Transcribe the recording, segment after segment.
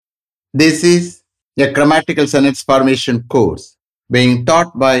This is a grammatical sentence formation course being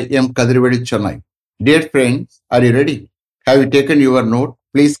taught by M. Kadirvedi Chennai. Dear friends, are you ready? Have you taken your note?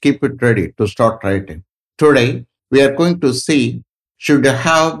 Please keep it ready to start writing. Today, we are going to see should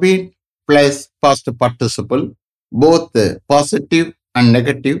have been plus past participle, both the positive and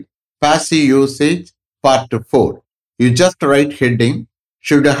negative, passive usage, part 4. You just write heading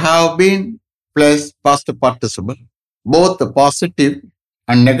should have been plus past participle, both the positive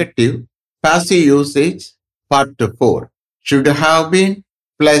and negative, passive usage, part 4. Should have been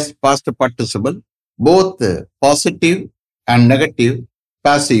plus past participle, both the positive and negative,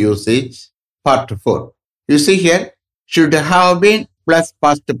 passive usage, part 4. You see here, should have been plus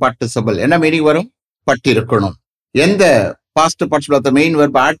past participle. என்ன meaning வரும்? பட்டிருக்கணும். எந்த past participle main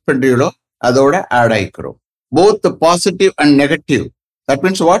verb add பண்றீங்களோ அதோட add ஆயிக்கிறோம். Both the positive and negative. That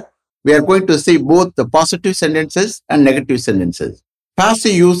means what? We are going to see both the positive sentences and negative sentences.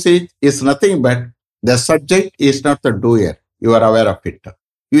 Passive usage is nothing but the subject is not the doer. You are aware of it.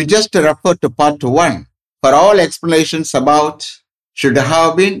 You just refer to part 1 for all explanations about should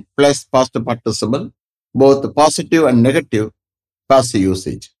have been plus past participle, both the positive and negative passive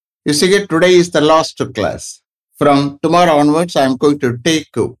usage. You see, today is the last class. From tomorrow onwards, I am going to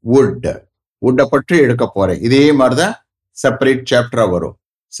take wood. Wood பற்றி எடுக்க போறேன். இதே மாதிரி தான் separate chapter வரும்.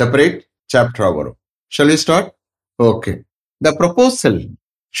 Separate chapter வரும். Shall we start? Okay. The proposal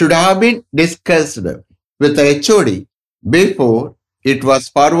should have been discussed with the HOD before it was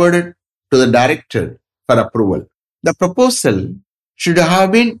forwarded to the director for approval. The proposal should have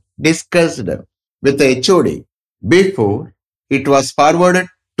been discussed with the HOD before it was forwarded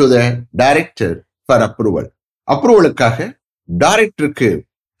to the director for approval. அப்ரூவலுக்காக டைரக்டருக்கு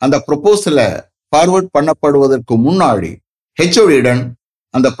அந்த ப்ரொபோசலை forward பண்ணப்படுவதற்கு முன்னாடி ஹெச்ஓடியுடன்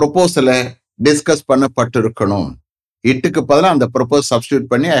அந்த ப்ரொபோசலை discuss பண்ணப்பட்டிருக்கணும். இட்டுக்கு பதிலாக அந்த propose substitute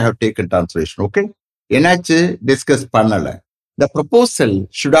பண்ணி I have taken translation. Okay, என்னாச்சு? Discuss பண்ணல. The proposal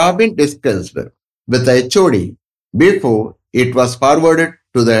should have been discussed with HOD before it was forwarded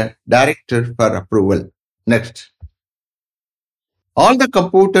to the director for approval. Next, all the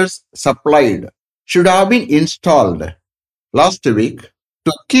computers supplied should have been installed last week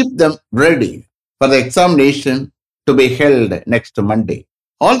to keep them ready for the examination to be held next Monday.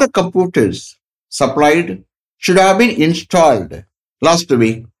 All the computers supplied should have been installed last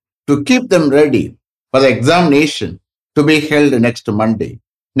week to keep them ready for the examination to be held next Monday.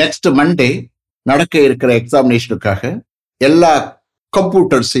 Next Monday நடக்க இருக்கிற எக்ஸாமினேஷனுக்காக எல்லா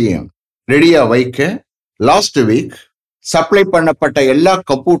கம்ப்யூட்டர்ஸையும் ரெடியா வைக்க last week supply பண்ணப்பட்ட எல்லா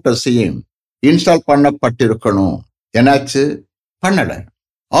கம்ப்யூட்டர்ஸையும் install பண்ணப்பட்டிருக்கணும். என்னாச்சு? பண்ணல.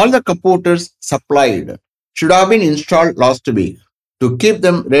 All the computers supplied should have been installed last week to keep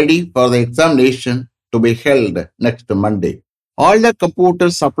them ready for the examination to be held next Monday. All the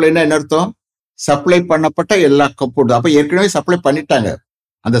computers சப்ளைனா என்ன அர்த்தம்? சப்ளை பண்ணப்பட்ட எல்லா கம்ப்யூட்டர். அப்ப ஏற்கனவே சப்ளை பண்ணிட்டாங்க.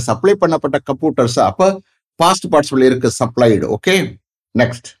 அந்த சப்ளை பண்ணப்பட்ட கம்ப்யூட்டர்ஸ் அப்ப பாஸ்ட் பார்ட்டிசிபிள் இருக்கு, supplied. Okay,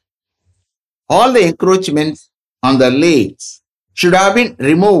 next, all the encroachments on the lakes should have been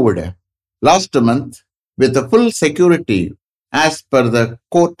removed last month with the full security as per the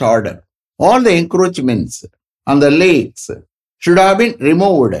court order. All the encroachments on the lakes should have been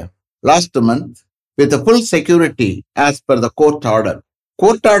removed last month with the full security as per the court order.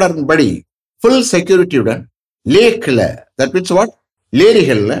 Court order படி full security உடன் லேக்ல, that means what?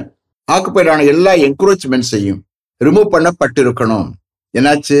 லேரிகள்ல ஆக்குப்பைடான எல்லா என்க்ரோச்மெண்ட்ஸையும் remove பண்ணப்பட்டிருக்கணும்.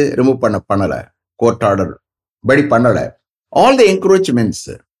 என்னாச்சு? Remove பண்ணல. Court order படி பண்ணல. All the encroachments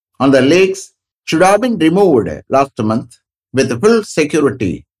on the lakes should have been removed last month with full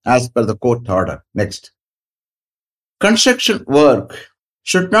security as per the court order. Next, construction work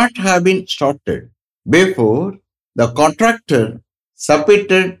should not have been started before the contractor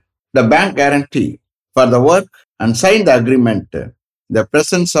submitted the bank guarantee for the work and signed the agreement in the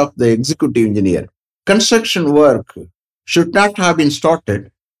presence of the executive engineer. Construction work should not have been started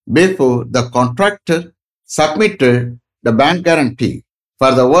before the contractor submitted the bank guarantee for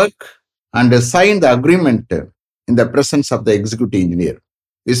the work and signed the agreement in the presence of the executive engineer.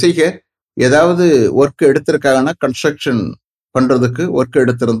 You see here, ஏதாவது work எடுத்திருக்காங்கன்னா construction பண்றதுக்கு work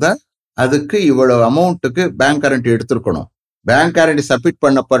எடுத்திருந்தா அதுக்கு இவ்வளவு அமௌண்ட்டுக்கு bank guarantee எடுத்திருக்கணும். Bank guarantee submit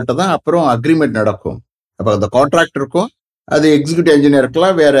பண்ணப்பட்டதான் அப்புறம் அக்ரிமெண்ட் நடக்கும். அப்போ அந்த கான்ட்ராக்டருக்கும் அது எக்ஸிக்யூட்டிவ்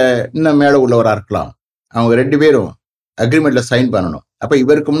இன்ஜினியருக்கெல்லாம் வேற இன்னும் மேலே உள்ளவராக இருக்கலாம். அவங்க ரெண்டு பேரும் அக்ரிமெண்ட்ல சைன் பண்ணணும். அப்போ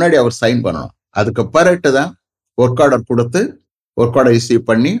இவருக்கு முன்னாடி அவர் சைன் பண்ணணும். அதுக்கு பிறகு தான் ஒர்க் ஆர்டர் கொடுத்து ஒர்க் ஆர்டர் ரிசீவ்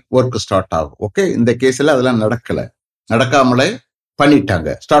பண்ணி ஒர்க் ஸ்டார்ட் ஆகும். ஓகே, இந்த கேஸ்ல அதெல்லாம் நடக்காமலே பண்ணிட்டாங்க,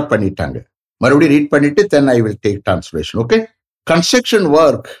 ஸ்டார்ட் பண்ணிட்டாங்க. மறுபடியும் ரீட் பண்ணிட்டு then I will take translation. Okay, construction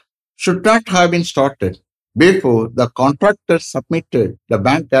work should not have been started before the contractor submitted the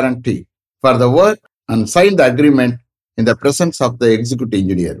bank guarantee for the work and signed the agreement in the presence of the executive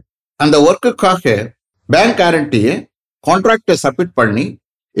engineer. அந்த ஒர்க்குக்காக bank கேரண்டியை கான்ட்ராக்டை submit பண்ணி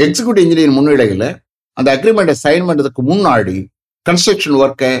executive engineer முன்னிலையில் அந்த அக்ரிமெண்ட்டை sign பண்ணுறதுக்கு முன்னாடி construction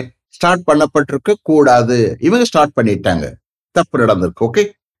ஒர்க்கை ஸ்டார்ட் பண்ணப்பட்டிருக்க கூடாது. இவங்க ஸ்டார்ட் பண்ணிட்டாங்க, தப்பு நடந்திருக்கு. Okay,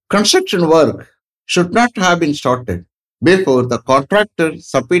 construction work should not have been started before the contractor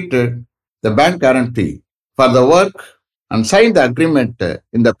submitted the bank guarantee for the work and signed the agreement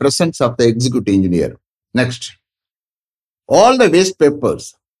in the presence of the executive engineer. Next, all the waste papers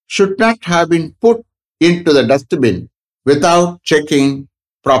should not have been put into the dustbin without checking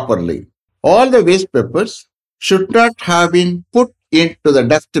properly. All the waste papers should not have been put into the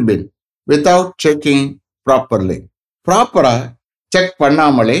dustbin without checking properly. ப்ராப்பரா check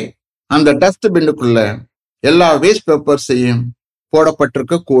பண்ணாமலே அந்த டஸ்ட்பின்னுக்குள்ள எல்லா waste பேப்பர்ஸையும்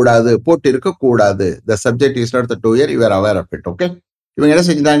போடப்பட்டிருக்க கூடாது, போட்டிருக்க கூடாது. The subject is not the two year, you are aware of it. Okay, இவங்க என்ன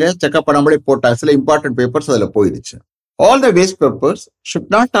செஞ்சாங்க, செக்அப் பண்ணாமலே போட்டாங்க. சில இம்பார்ட்டன்ட் பேப்பர்ஸ் அதில் போயிடுச்சு. All the waste papers should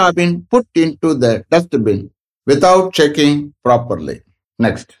not have been put in to the dustbin without checking properly.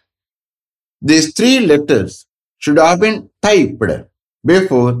 Next, these 3 letters should have been typed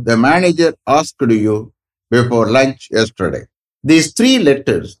before the manager asked you before lunch yesterday. These 3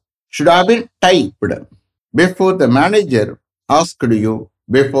 letters should have been typed before the manager asked you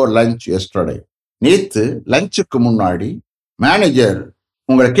before lunch yesterday. நேத்து லஞ்சுக்கு முன்னாடி manager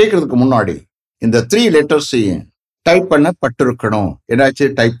உங்களை கேட்கறதுக்கு முன்னாடி இந்த 3 லெட்டர்ஸையும் type பண்ணப்பட்டிருக்கணும். என்னாச்சு,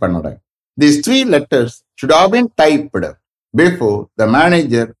 type பண்ணல. These 3 letters should have been typed before the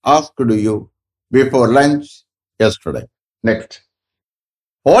manager asked you before lunch yesterday. Next,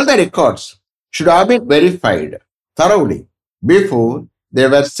 all the records should have been verified thoroughly before they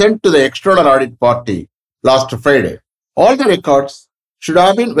were sent to the external audit party last Friday. All the records should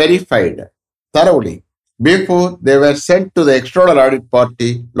have been verified thoroughly before they were sent to the external audit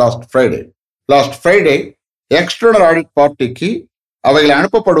party last Friday. Last Friday, external audit partyக்கு அவைகளை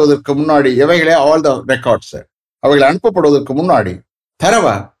அனுப்பப்படுவதற்கு முன்னாடி எவைகளே all the records அவைகளை அனுப்பப்படுவதற்கு முன்னாடி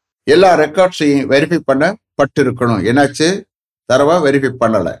தரவா எல்லா ரெக்கார்ட்ஸையும் verify பண்ணப்பட்டிருக்கணும். என்னாச்சு, தரவா verify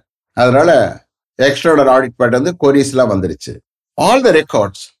பண்ணல. அதனால எக்ஸ்டர்னல் ஆடிட் பார்ட்டி வந்து கொரிஸ்லாம் வந்துருச்சு. All the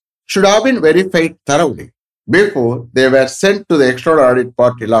records should have been verified thoroughly before they were sent to the external audit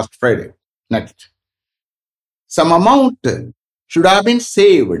party last Friday. Next, some amount should have been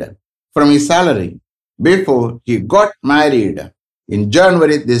saved from his salary before he got married in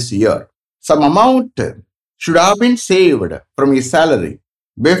January this year. Some amount should have been saved from his salary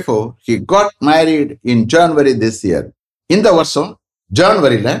before he got married in January this year. இந்த வருஷம்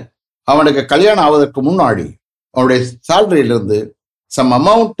ஜனவரியில அவனுக்கு கல்யாணம் ஆவதற்கு முன்னாடி அவனுடைய சேலரியிலிருந்து some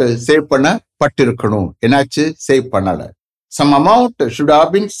amount save பண்ணப்பட்டிருக்கணும். என்னாச்சு, சேவ் பண்ணல. Some amount should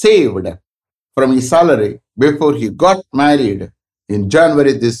have been saved from his salary before he got married in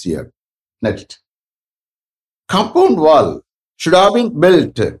January this year. Next, compound wall should have been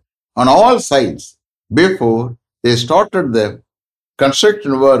built on all sides before they started the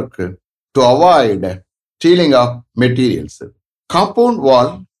construction work to avoid stealing of materials. Compound wall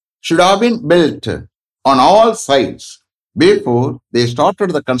should have been built on all sides before they started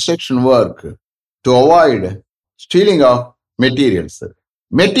the construction work to avoid stealing of materials.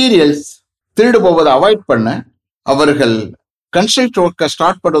 Materials திருடு போவதை avoid பண்ண அவர்கள் construction ஒர்க்கை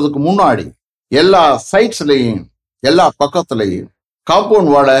start பண்ணுறதுக்கு முன்னாடி எல்லா சைட்ஸ்லையும் எல்லா பக்கத்துலையும்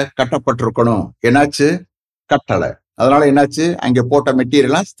compound வாலை கட்டப்பட்டிருக்கணும். என்னாச்சு, கட்டலை. அதனால என்னாச்சு, அங்கே போட்ட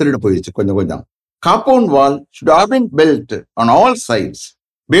மெட்டீரியல்லாம் திருடு போயிடுச்சு கொஞ்சம் கொஞ்சம். Compound wall should have been built on all sides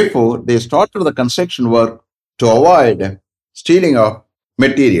before they started the construction work to avoid stealing of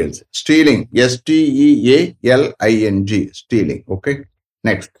materials. Stealing, stealing, stealing. Okay.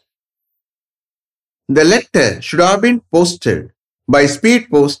 Next, the letter should have been posted by speed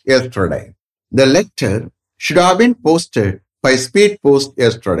post yesterday. The letter should have been posted by speed post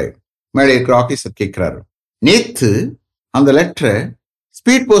yesterday. மேலே இருக்கிற officer கேட்கிறாரு, நேத்து அந்த லெட்டரை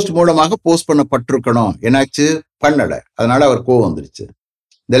speed post மூலமாக post பண்ணப்பட்டிருக்கணும். என்னாச்சு, பண்ணல. அதனால அவர் கோவம் வந்துருச்சு.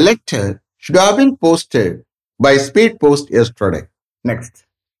 The letter should have been posted by speed post yesterday. Next,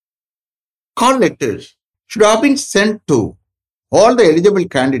 call letters should have been sent to all the eligible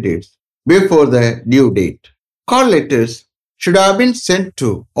candidates before the due date. Call letters should have been sent to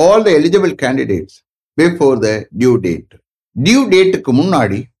all the eligible candidates before the due date. Due dateக்கு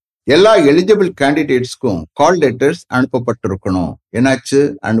முன்னாடி எல்லா eligible கேண்டிடேட்ஸ்க்கும் கால் letters அனுப்பப்பட்டிருக்கணும். என்னாச்சு,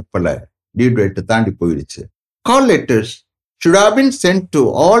 அனுப்பல. Due date தாண்டி போயிடுச்சு. Call letters should have been sent to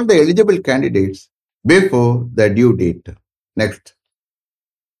all the eligible candidates before the due date. Next,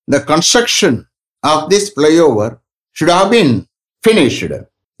 the construction of this flyover should have been finished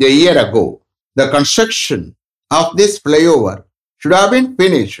a year ago The construction of this flyover should have been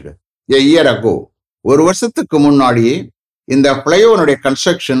finished a year ago. ஒரு வருஷத்துக்கு முன்னாடியே இந்த ஃப்ளைஓவருடைய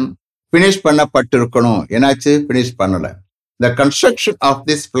construction finish பண்ணப்பட்டிருக்கணும். என்னாச்சு? Finish பண்ணல. The construction of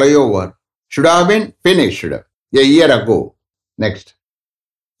this flyover should have been finished a year ago. Next.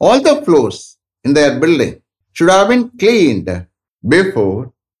 All the floors in their building should have been cleaned before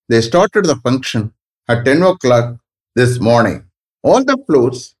they started the function at 10 o'clock this morning. All the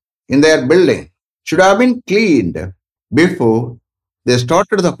floors in their building should have been cleaned before they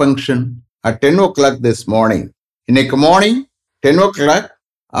started the function at 10 o'clock this morning. இன்னைக்கு morning 10 o'clock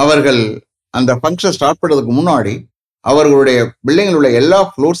அவர்கள் அந்த function start பண்ணுறதுக்கு முன்னாடி அவர்களுடைய பில்டிங்கில் உள்ள எல்லா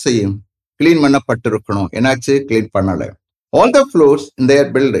ஃப்ளோர்ஸையும் clean பண்ணப்பட்டிருக்கணும். என்னாச்சு? கிளீன் பண்ணலை. All the floors in their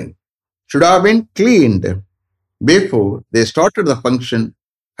building should have been cleaned before they started the function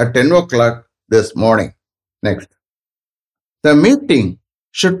at 10 o'clock this morning. Next. The meeting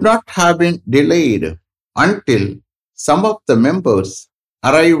should not have been delayed until some of the members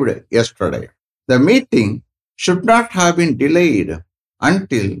arrived yesterday. The meeting should not have been delayed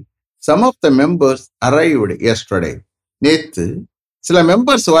until some of the members arrived yesterday. நேத்து சில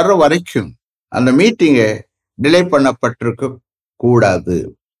members வர்ற வரைக்கும் அந்த மீட்டிங்கை delay பண்ணப்பட்டிருக்க கூடாது.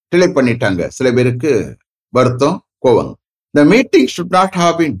 Delay பண்ணிட்டாங்க. சில பேருக்கு வருத்தம், கோவம். The meeting should not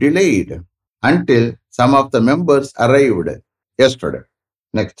have been delayed until some of the members arrived yesterday.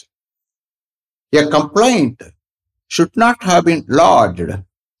 Next. A complaint should not have been lodged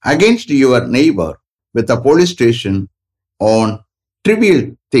against your neighbor with a police station on trivial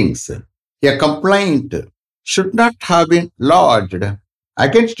things. A complaint should not have been lodged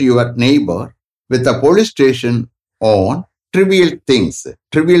against your neighbor with a police station on trivial things.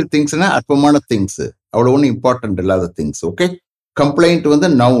 Trivial things na அற்பமான things. அவ்வளவு ஒன்றும் important இல்லாத things. Okay. Complaint வந்து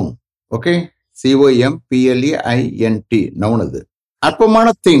noun. Okay. COMPLAINT noun அது. அற்பமான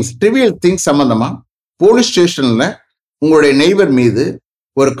things, trivial things சம்பந்தமா police ஸ்டேஷன்ல உங்களுடைய நெய்பர் மீது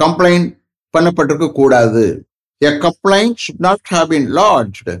ஒரு கம்ப்ளைண்ட் பண்ணப்பட்டிருக்க கூடாது. A complaint should not have been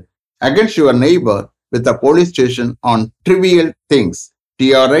lodged against your neighbor with a police station on trivial things.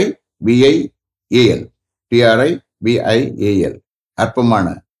 TRIVIAL. TRIVIAL. அற்பமான,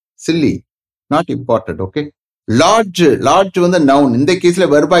 silly, not important. Okay. Large வந்து நவுன். இந்த கேஸ்ல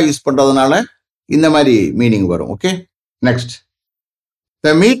வெர்பா யூஸ் பண்றதுனால இந்த மாதிரி மீனிங் வரும். Okay. Next.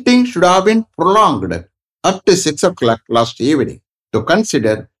 The meeting should have been prolonged up to 6 o'clock last evening to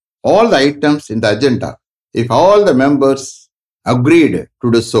consider all the items in the agenda if all the members agreed to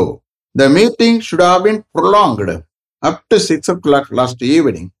do so. The meeting should have been prolonged up to 6 o'clock last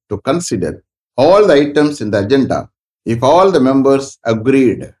evening to consider all the items in the agenda if all the members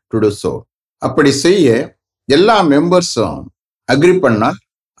agreed to do so. அப்படி செய்ய எல்லா மெம்பர்ஸும் agri பண்ணால்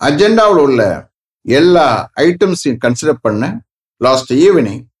அஜெண்டாவில் உள்ள எல்லா ஐட்டம்ஸையும் consider பண்ண last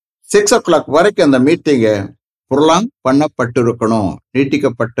evening 6 o'clock வரைக்கும் அந்த மீட்டிங்கை புரலாங் பண்ணப்பட்டிருக்கணும்,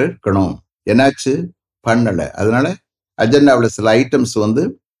 நீட்டிக்கப்பட்டிருக்கணும். என்னாச்சு? பண்ணலை. அதனால அஜெண்டாவில் சில ஐட்டம்ஸ் வந்து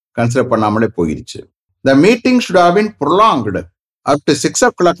கன்சிடர் பண்ணாமலே போயிடுச்சு. The meeting should have been prolonged up to 6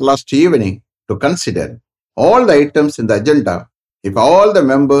 o'clock last evening to consider all the items in the agenda if all the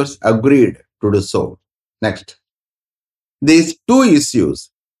members agreed to do so. Next. These two issues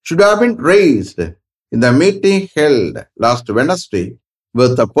should have been raised in the meeting held last Wednesday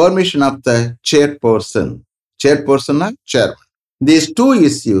with the permission of the chairperson. Chairperson or chairman. These two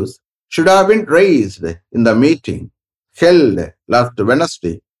issues should have been raised in the meeting held last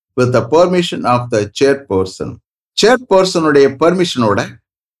Wednesday with the permission of the chairperson. Chairperson உடைய பெர்மிஷனோட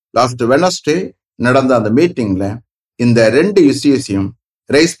last Wednesday நடந்த அந்த மீட்டிங்ல இந்த ரெண்டு இஷ்யூஸையும்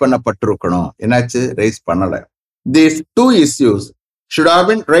rice பண்ணப்பட்டிருக்கணும். என்னாச்சு? Rice பண்ணல. These two issues should have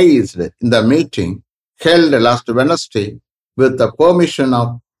been raised in the meeting held last Wednesday with the permission of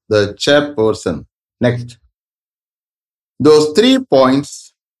the chairperson. Next. Those 3 points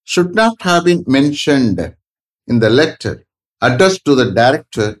should not have been mentioned in the letter addressed to the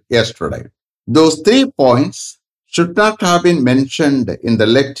director yesterday. Those 3 points should not have been mentioned in the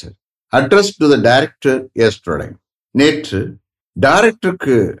letter addressed to the director yesterday. நேற்று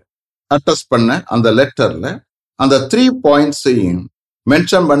டைரக்டருக்கு address பண்ண அந்த லெட்டர்ல அந்த 3 பாயிண்ட்ஸையும்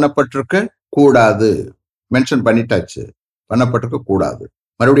mention பண்ணப்பட்டிருக்க கூடாது. Mention பண்ணிட்டாச்சு, பண்ணப்பட்டிருக்க கூடாது.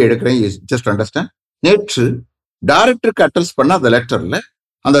 மறுபடியும் எடுக்கிறேன், ஜஸ்ட் அண்டர்ஸ்டாண்ட். நேற்று டைரக்டருக்கு அட்ரஸ் பண்ண அந்த லெட்டர்ல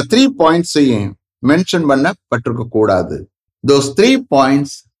அந்த 3 பாயிண்ட்ஸையும் மென்ஷன் பண்ணப்பட்டிருக்க கூடாது. Those 3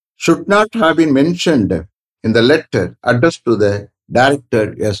 points should not have been mentioned in the letter addressed to the director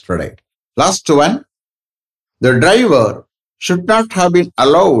yesterday. Last one. The driver should not have been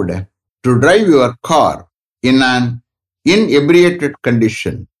allowed to drive your car in an inebriated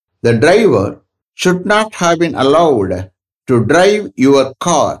condition. The driver should not have been allowed to drive your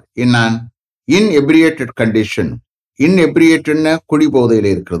car in an இன்எப்ரியேட்டட் condition. இன்எப்ரியேட்டட்னா குடிபோதையில்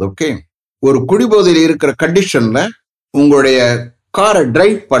இருக்கிறது. Okay, ஒரு குடிபோதையில் இருக்கிற கண்டிஷன்ல உங்களுடைய காரை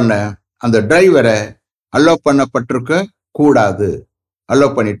drive பண்ண அந்த டிரைவரை அலோ பண்ணப்பட்டிருக்க கூடாது. அலோ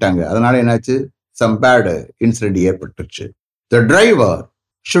பண்ணிட்டாங்க. அதனால என்னாச்சு? சம் பேட் இன்சிடென்ட் ஏற்பட்டுச்சு. The driver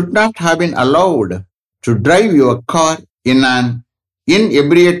should not have been allowed to drive your car in an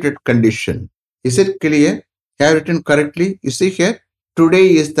inebriated condition. Is it clear? Have you written correctly? You see here, today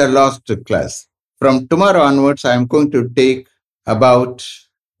is the last class. From tomorrow onwards, I am going to take about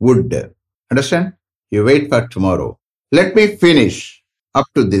wood. Understand? You wait for tomorrow. Let me finish up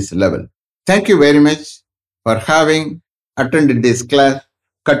to this level. Thank you very much for having attended this class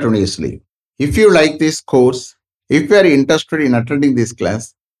continuously. If you like this course, if you are interested in attending this class,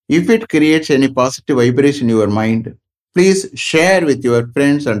 if it creates any positive vibration in your mind, please share with your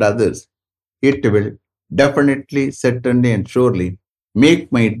friends and others. It will definitely, certainly, and surely make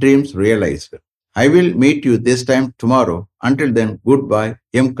my dreams realized. I will meet you this time tomorrow. Until then, goodbye.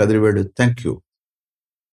 M. Kadrivedu. Thank you.